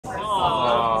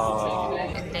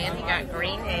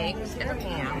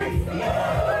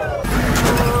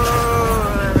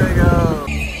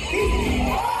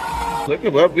Look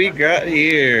at what we got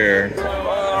here.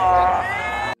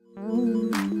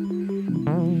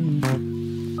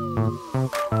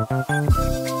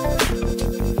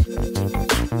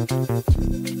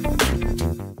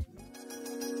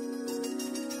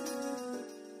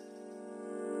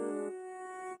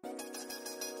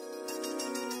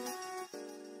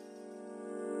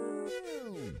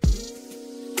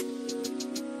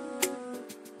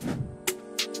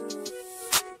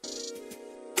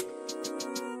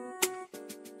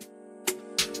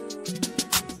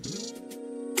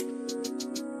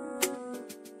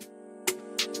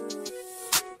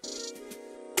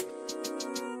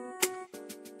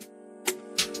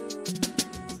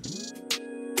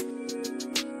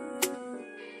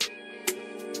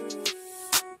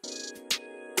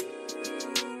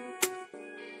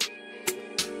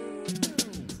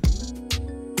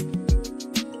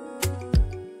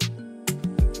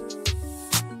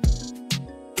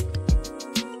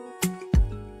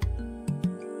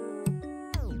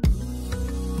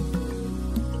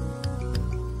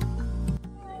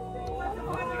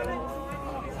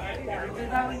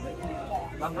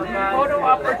 Photo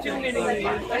opportunity.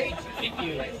 Thank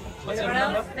you. Anyone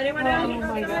else? Anyone else? Oh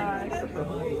my God.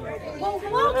 Well,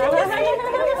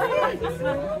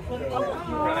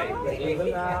 right.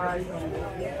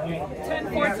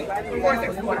 10, 14, 4,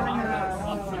 6, 4.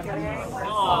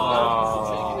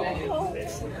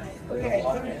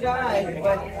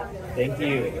 Thank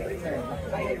you.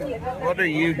 What are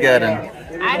you getting?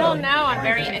 I don't know. I'm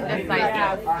very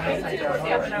indecisive.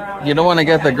 You don't want to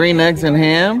get the green eggs and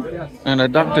ham and a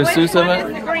Dr. Seuss of Which one is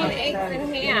it? the green eggs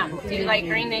and ham? Do you like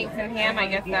green eggs and ham? I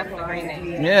guess that's the green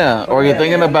eggs. Yeah, or you're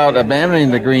thinking about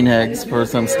abandoning the green eggs for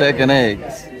some steak and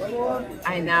eggs.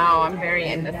 I know. I'm very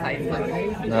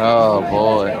indecisive. Oh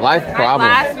boy, life My problem.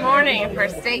 last morning for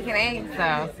steak and eggs,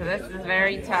 though, so this is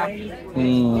very tough.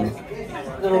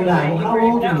 Little guy, how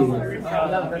old are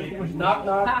you? Knock,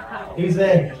 knock. He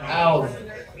said, Owls.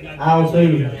 I'll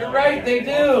too. You're right, they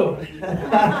do.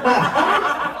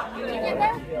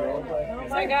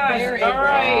 My gosh. All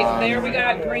right, there we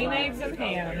got green eggs and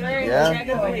ham. Yeah.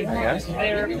 Yes.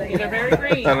 They're very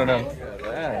green. I don't know.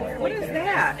 What is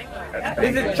that?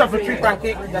 This is chocolate chip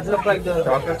pancake that look like the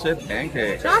Chocolate chip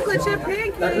pancake. Chocolate chip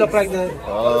pancakes. that look like the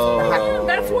Oh.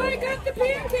 That's why I got the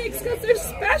pancakes, because they're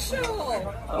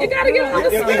special. You gotta get all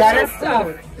the You got special it? stuff.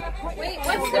 Wait,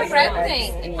 what's the red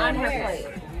thing on her plate?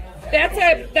 That's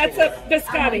a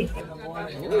biscotti.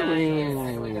 Ooh,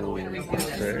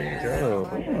 there you go.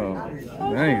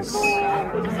 Oh, nice.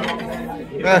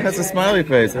 Ah, that's a smiley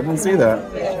face. I didn't see that.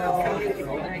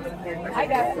 I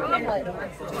got omelet.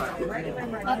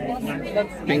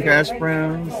 Pink hash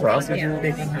brown,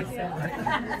 sausages.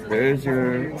 There's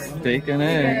your steak and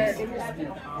eggs.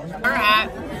 We're at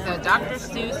the Dr.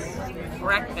 Seuss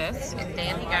breakfast, and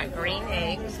Danny got green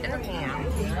eggs and ham.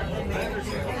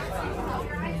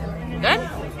 Good?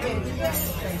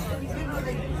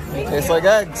 Tastes like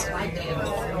eggs.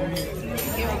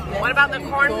 What about the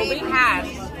corned beef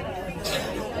hash?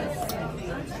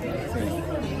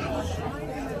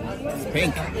 It's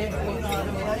pink.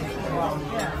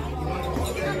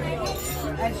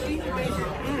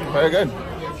 Very good.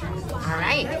 All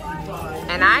right.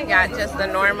 And I got just the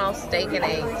normal steak and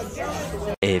eggs.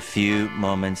 A few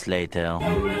moments later.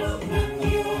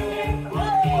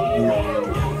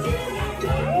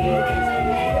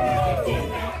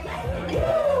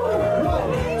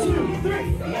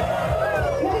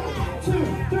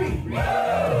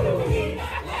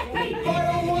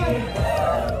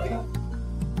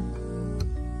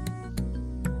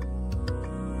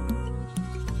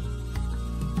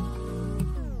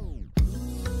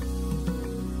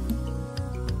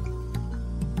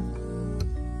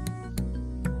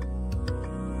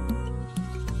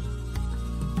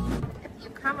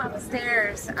 Come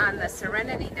upstairs on the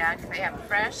Serenity deck. They have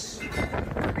fresh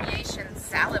creation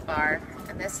salad bar,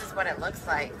 and this is what it looks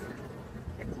like.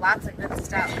 It's lots of good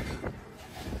stuff.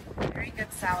 Very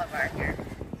good salad bar here.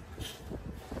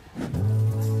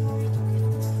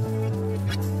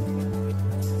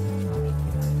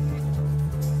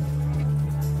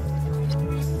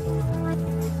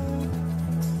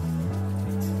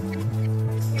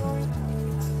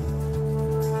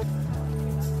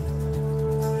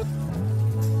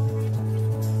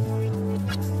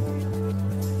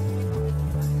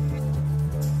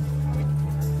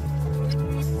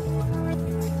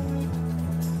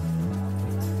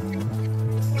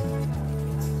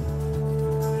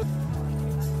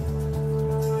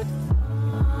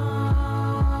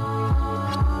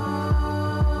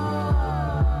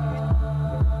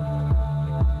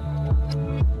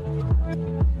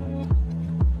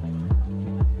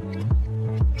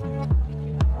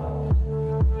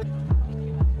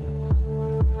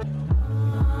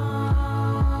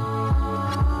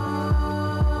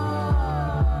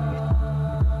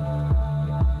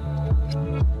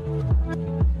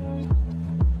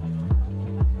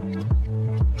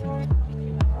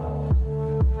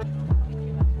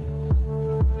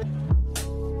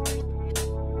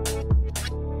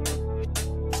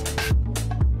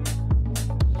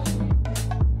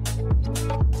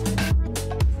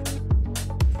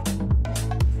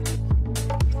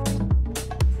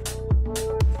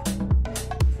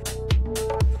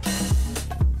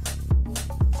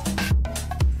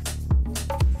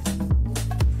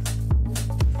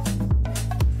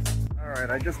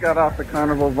 just got off the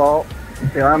Carnival Vault.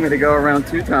 They allowed me to go around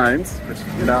 2 times, which,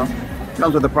 you know,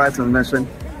 comes with the price of admission.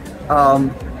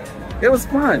 It was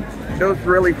fun. It was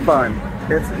really fun.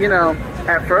 It's, you know,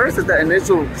 at first it's that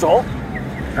initial jolt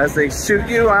as they shoot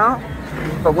you out.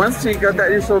 But once you get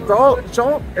that initial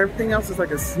jolt, everything else is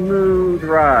like a smooth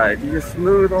ride. You just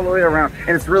smooth all the way around.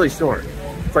 And it's really short.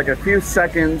 It's like a few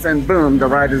seconds and boom, the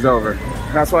ride is over.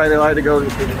 That's why they like to go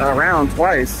around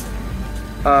twice.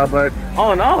 But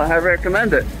all in all, I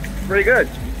recommend it. Pretty good.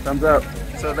 Thumbs up.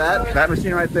 So that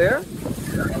machine right there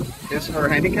is for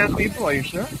handicapped people. Are you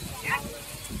sure? Yeah.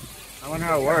 I wonder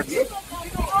how it works.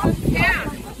 Yeah,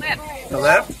 lift. The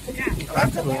lift? Oh,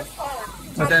 that's cool.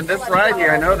 But then this ride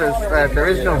here, I noticed that there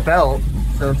is no belt,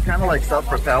 so it's kind of like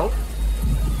self-propelled,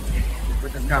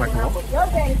 which is kind of cool.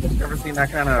 Never seen that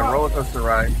kind of roller coaster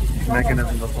ride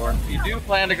mechanism before. If you do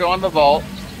plan to go on the vault,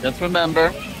 just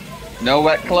remember, no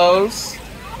wet clothes.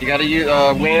 You got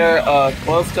to wear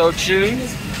closed-toed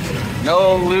shoes.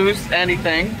 No loose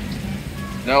anything.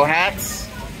 No hats.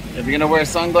 If you're gonna wear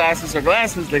sunglasses or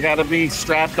glasses, they gotta be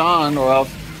strapped on or else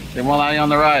they won't allow you on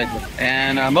the ride.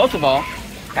 And most of all,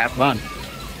 have fun.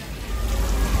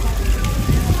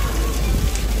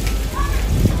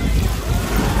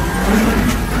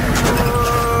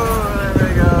 Oh, there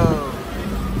we go.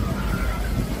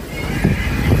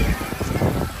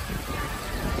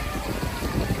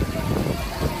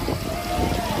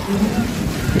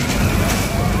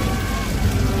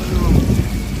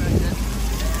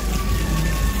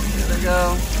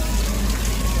 Go.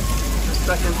 The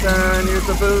second turn, use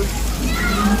the boost.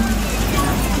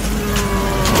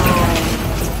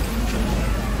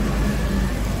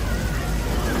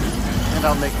 And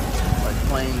I'll make like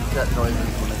plane jet noises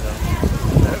when I go.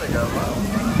 There they go. Wow.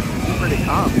 It's pretty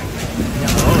calm. Yeah,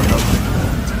 the roller coaster.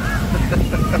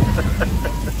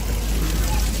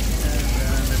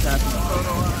 And then they're passing the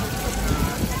photo on.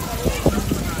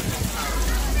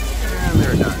 And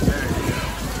they're done. There you go.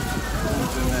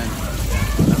 Zoom in.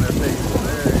 Another face.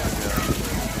 There you go.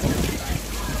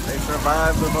 They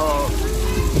survived the vault.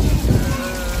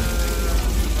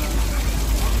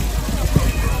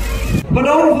 But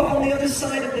over on the other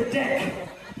side of the deck,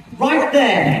 right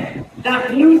there, that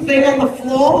blue thing on the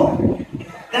floor,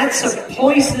 that's a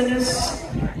poisonous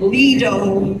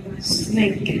Lido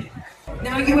snake.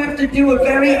 Now you have to do a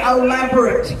very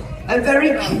elaborate, a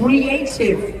very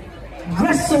creative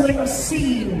wrestling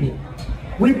scene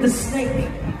with the snake. Look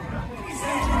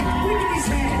at his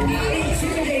hand,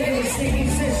 intimidating the snake. He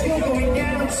says, "You're going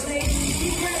down, snake." He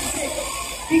grabs it,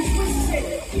 he twists it,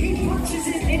 he punches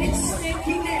it in its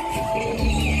snaky neck.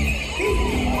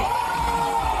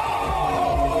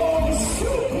 The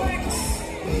suplex!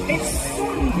 It's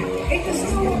stunned, it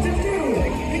doesn't know what to do.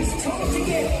 It's told to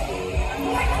get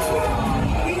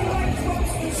he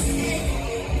drops the snake.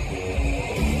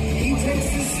 He takes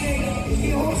the snake, he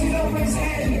holds it over his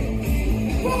head.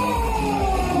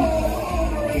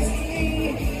 Over his knee,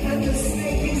 and the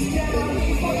snake is down.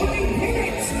 But will he pin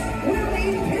it? Will he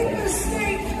pin the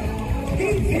snake? He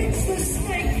pins the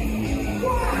snake. 1,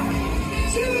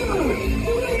 2,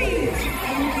 3.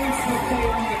 Everything's okay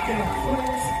right there,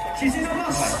 friends. She's in a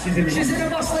bus. She's in a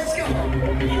bus. Let's go.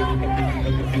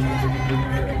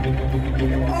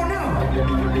 Oh no!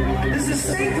 There's a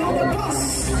snake on the bus.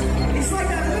 It's like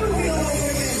that movie all over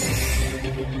again.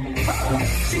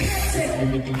 She gets it.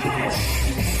 Bash!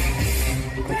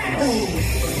 Bash!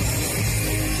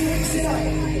 She wakes it up.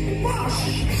 Wash!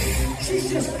 She's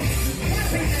just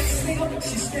clapping that snake up and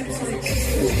she steps on it.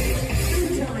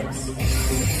 2 times.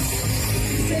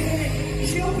 She's taking it.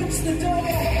 She opens the door.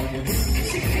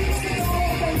 She kicks the door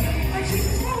open and she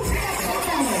throws it out.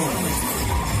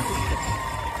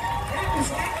 That was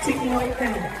acting right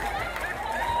there.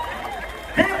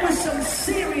 That was some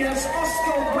serious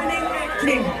Oscar-winning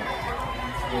acting.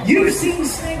 You've seen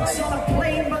snakes on a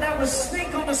plane, but that was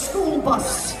snake on a school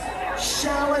bus.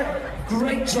 Charlotte,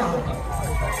 great job.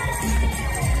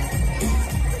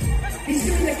 He's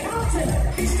doing the Carlton.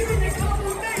 He's doing the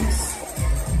Carlton mix.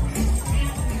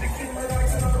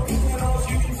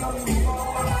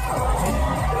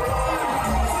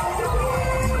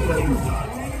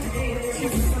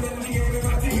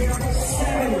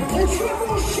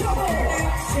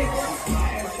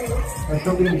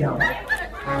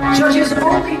 Judges,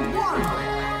 only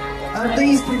one of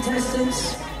these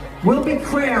contestants will be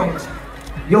crowned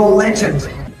your legend.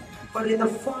 But in the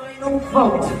final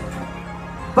vote,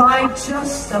 by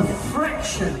just a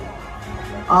fraction,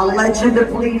 our legend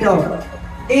of Lido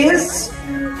is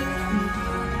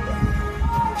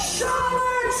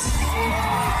Charlotte!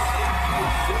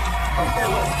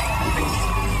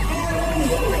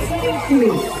 Thank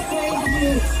you. Thank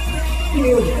you. Thank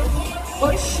you.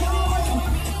 But Charlotte,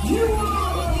 you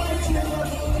are the legend of the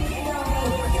Lido.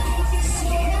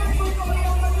 So everybody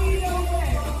on the Lido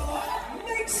deck,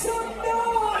 make some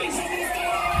noise!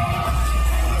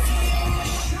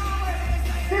 Charlotte,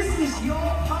 this is your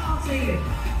party.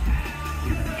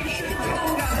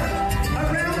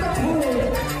 Around the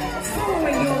pool,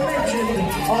 following your legend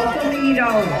of the Lido.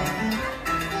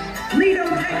 Lido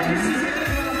deck, this is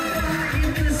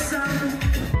it. In the sun.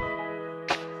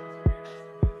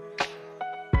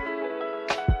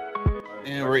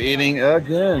 And we're eating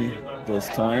again, this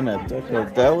time at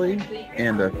Deco Deli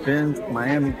and the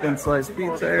Miami Thin Slice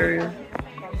Pizza area.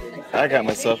 I got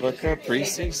myself a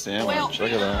caprese sandwich.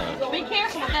 Look at that. Be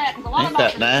careful with that. Ain't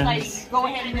that nice? Go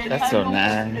ahead and do That's so total,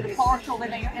 nice. do the partial,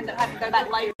 then they end up having to go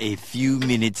back later. A few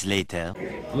minutes later.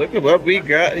 Look at what we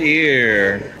got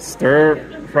here.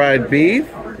 Stir-fried beef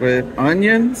with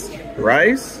onions,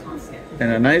 rice,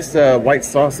 and a nice white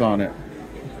sauce on it.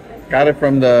 Got it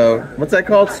from the, what's that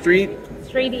called? Street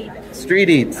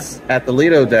Eats at the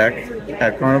Lido deck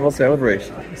at Carnival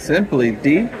Celebration. Simply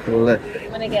delicious.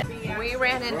 We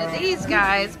ran into these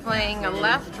guys playing a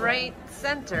left, right,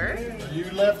 center. You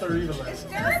left or even left?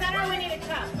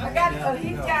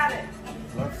 He's got it.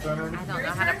 Left center. I don't know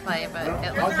how to play, but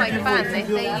it looks like fun. They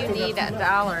say you need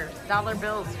dollar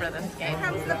bills for this game. Here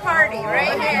comes the party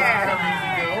right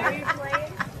here.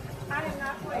 I am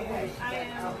not playing. I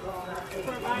am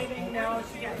providing now.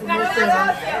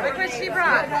 Look what she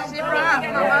brought. She brought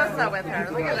mimosa with her.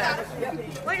 Look at this.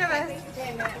 Look at this.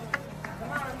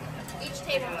 Each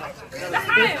table.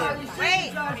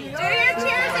 Wait. Do your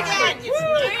cheers again. Do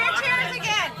your cheers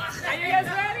again. Are you guys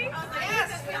ready? Yes.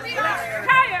 Here we are.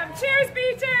 Hi, cheers,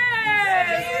 beaches!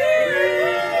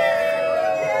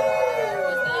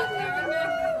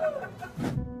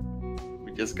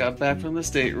 We just got back from the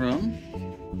stateroom.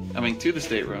 To the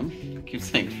stateroom. I keep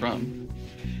saying from.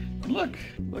 Look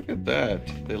at that.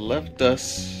 They left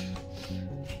us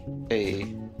a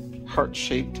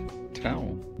heart-shaped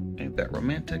towel. Ain't that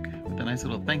romantic? With a nice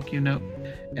little thank you note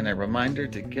and a reminder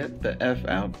to get the F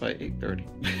out by 8:30.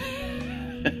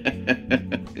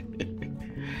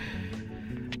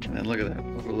 And then look at that,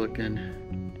 overlooking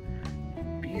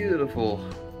beautiful,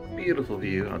 beautiful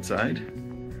view outside.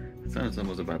 The sun is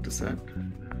almost about to set.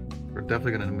 We're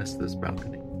definitely gonna miss this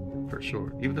balcony, for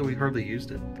sure. Even though we hardly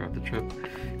used it throughout the trip,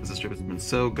 because this trip has been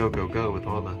so go, go, go with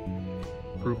all the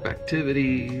group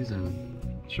activities and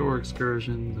shore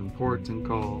excursions and ports and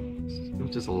calls. It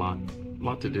was just a lot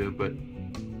to do, but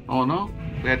all in all,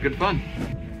 we had good fun.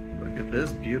 Look at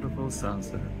this beautiful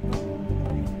sunset.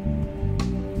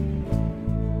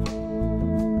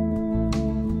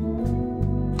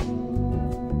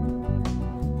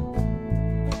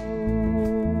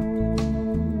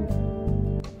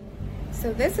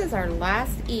 So this is our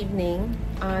last evening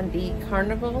on the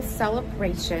Carnival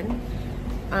Celebration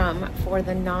for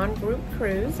the non-group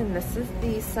cruise, and this is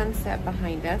the sunset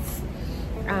behind us.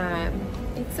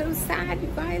 It's so sad,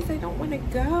 you guys. I don't want to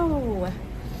go.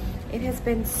 It has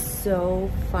been so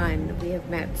fun. We have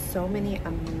met so many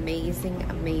amazing,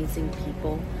 amazing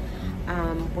people.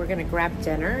 We're gonna grab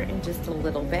dinner in just a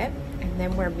little bit, and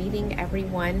then we're meeting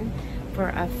everyone for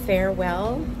a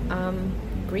farewell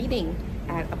greeting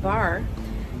at a bar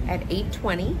at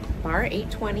 8:20, bar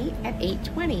 8:20 at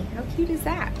 8:20. How cute is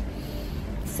that?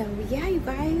 So yeah, you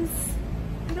guys,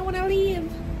 I don't want to leave.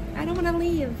 I don't want to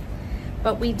leave.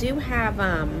 But we do have,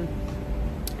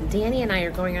 Danny and I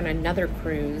are going on another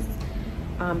cruise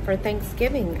for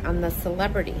Thanksgiving on the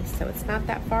Celebrity. So it's not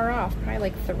that far off, probably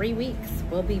like 3 weeks.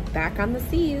 We'll be back on the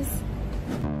seas.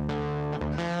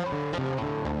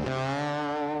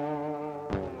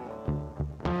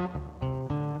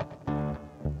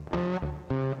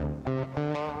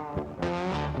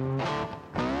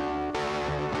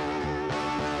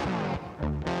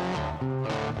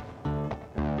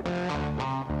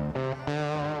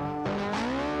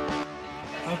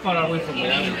 I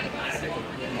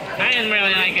didn't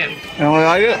really like it. You don't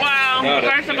like it? Well,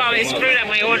 first of all, they screwed up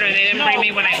my order. They didn't bring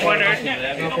me what I ordered.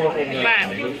 But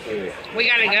we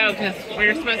gotta go because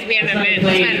we're supposed to be in the event in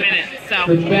 10 minutes. So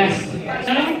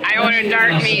I ordered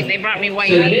dark meat. They brought me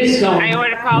white meat. I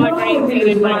ordered collard greens.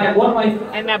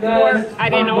 And that pork I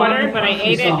didn't order, but I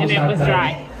ate it and it was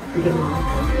dry.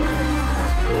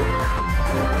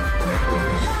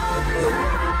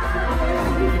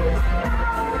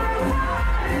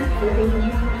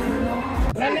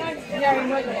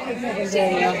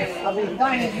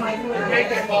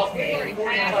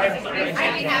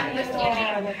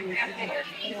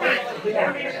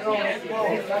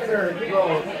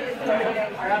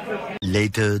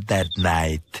 Later that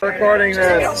night. Recording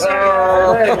this.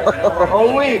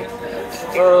 Whole week.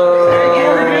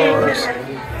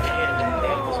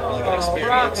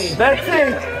 That's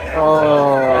it.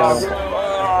 Oh.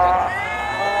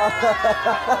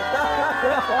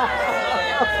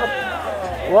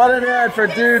 What an ad for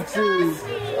dude shoes.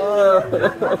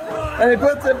 And he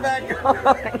puts it back on.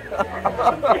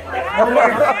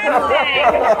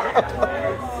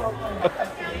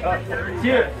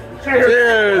 Cheers.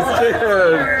 Cheers.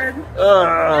 Cheers.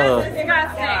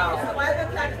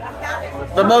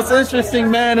 The most interesting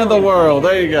man in the world.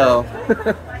 There you go.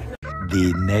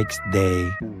 The next day.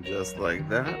 And just like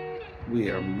that, we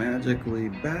are magically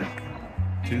back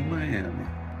to Miami.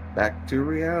 Back to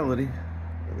reality.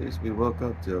 At least we woke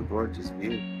up to a gorgeous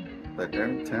view. The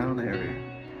downtown area.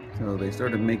 So they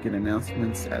started making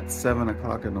announcements at 7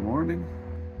 o'clock in the morning.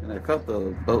 And I felt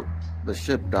the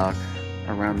ship dock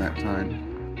around that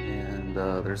time. And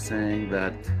they're saying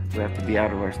that we have to be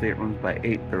out of our staterooms by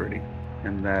 8:30.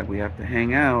 And that we have to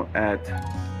hang out at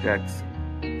decks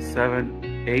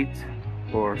 7, 8,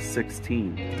 or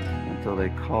 16 until they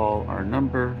call our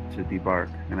number to debark.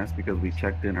 And that's because we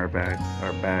checked in our bags.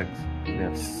 We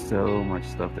have so much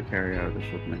stuff to carry out of the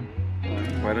ship now.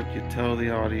 Why don't you tell the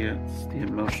audience the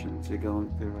emotions you're going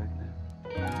through right now?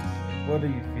 What are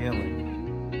you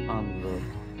feeling on the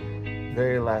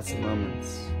very last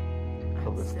moments of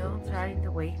I'm this? still trying to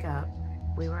wake up.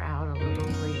 We were out a little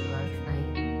late last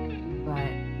night,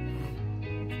 but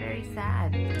it's very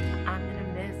sad. I'm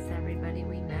gonna miss everybody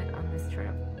we met on this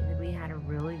trip. We had a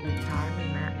really good time. We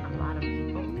met a lot of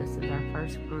people. This is our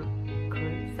first group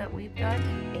cruise that we've done,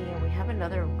 and we have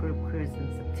another group cruise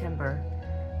in September.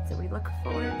 So we look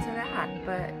forward to that.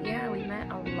 But yeah, we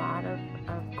met a lot of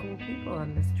cool people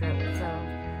on this trip. So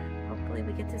hopefully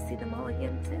we get to see them all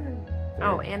again soon.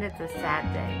 Oh, and it's a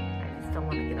sad day. I just don't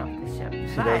want to get off the ship.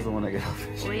 She doesn't want to get off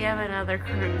the ship. We have another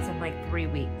cruise in like 3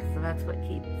 weeks. So that's what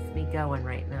keeps me going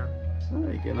right now.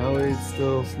 Well, you can always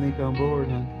still sneak on board,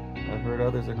 huh? I've heard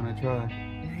others are going to try.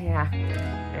 Yeah,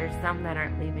 there's some that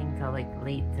aren't leaving till like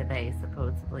late today,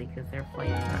 supposedly, because their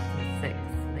flight's not till 6.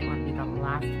 They want to be the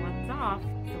last ones off,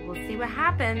 so we'll see what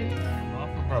happens. Off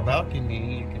of our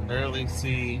balcony, you can barely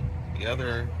see the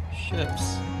other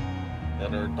ships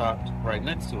that are docked right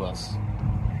next to us.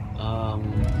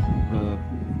 The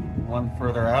one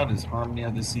further out is Harmony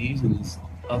of the Seas, and this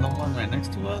other one right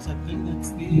next to us, I think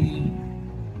that's the...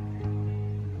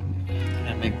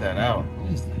 Can't make that out.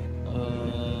 What is that?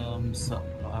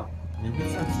 Maybe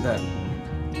that's that.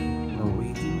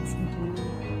 Norwegian something?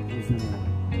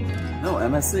 No,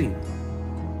 MSC.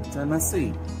 It's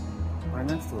MSC. Right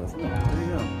next to us. Oh, there you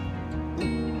go.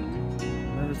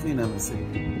 Never seen MSC.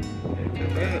 Look at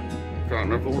that.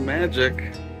 Carnival Magic.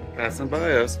 Passing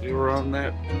by us. We were on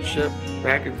that ship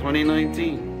back in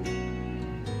 2019.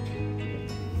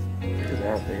 Look at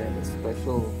that. They have a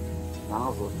special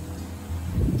nozzle.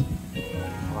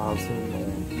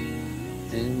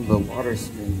 In the water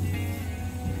stream,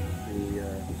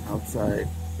 the outside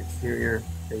exterior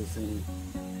facing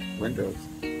windows.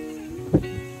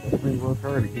 Definitely work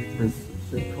hard to keep this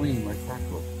ship clean like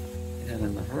tackle. And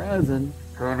in the horizon,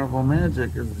 Carnival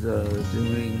Magic is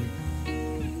doing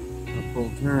a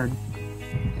full turn.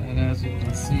 And as you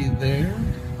can see there,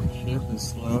 the ship is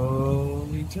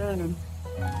slowly turning.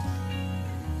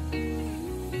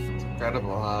 It's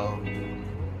incredible how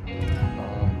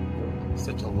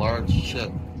such a large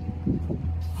ship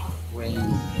weighing,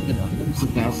 hundreds of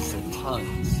thousands of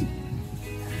tons,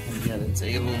 and yet it's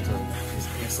able to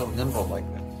be so nimble like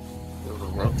that, be able to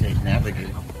rotate, navigate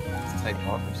these tight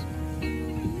waters.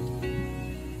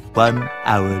 1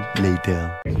 hour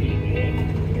later.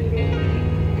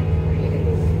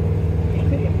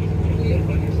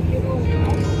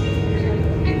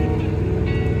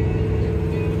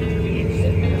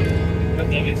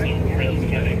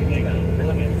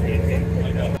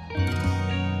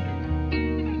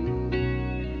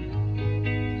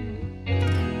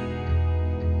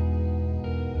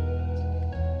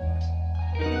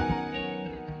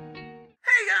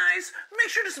 Make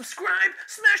sure to subscribe,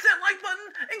 smash that like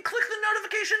button, and click the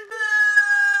notification bell!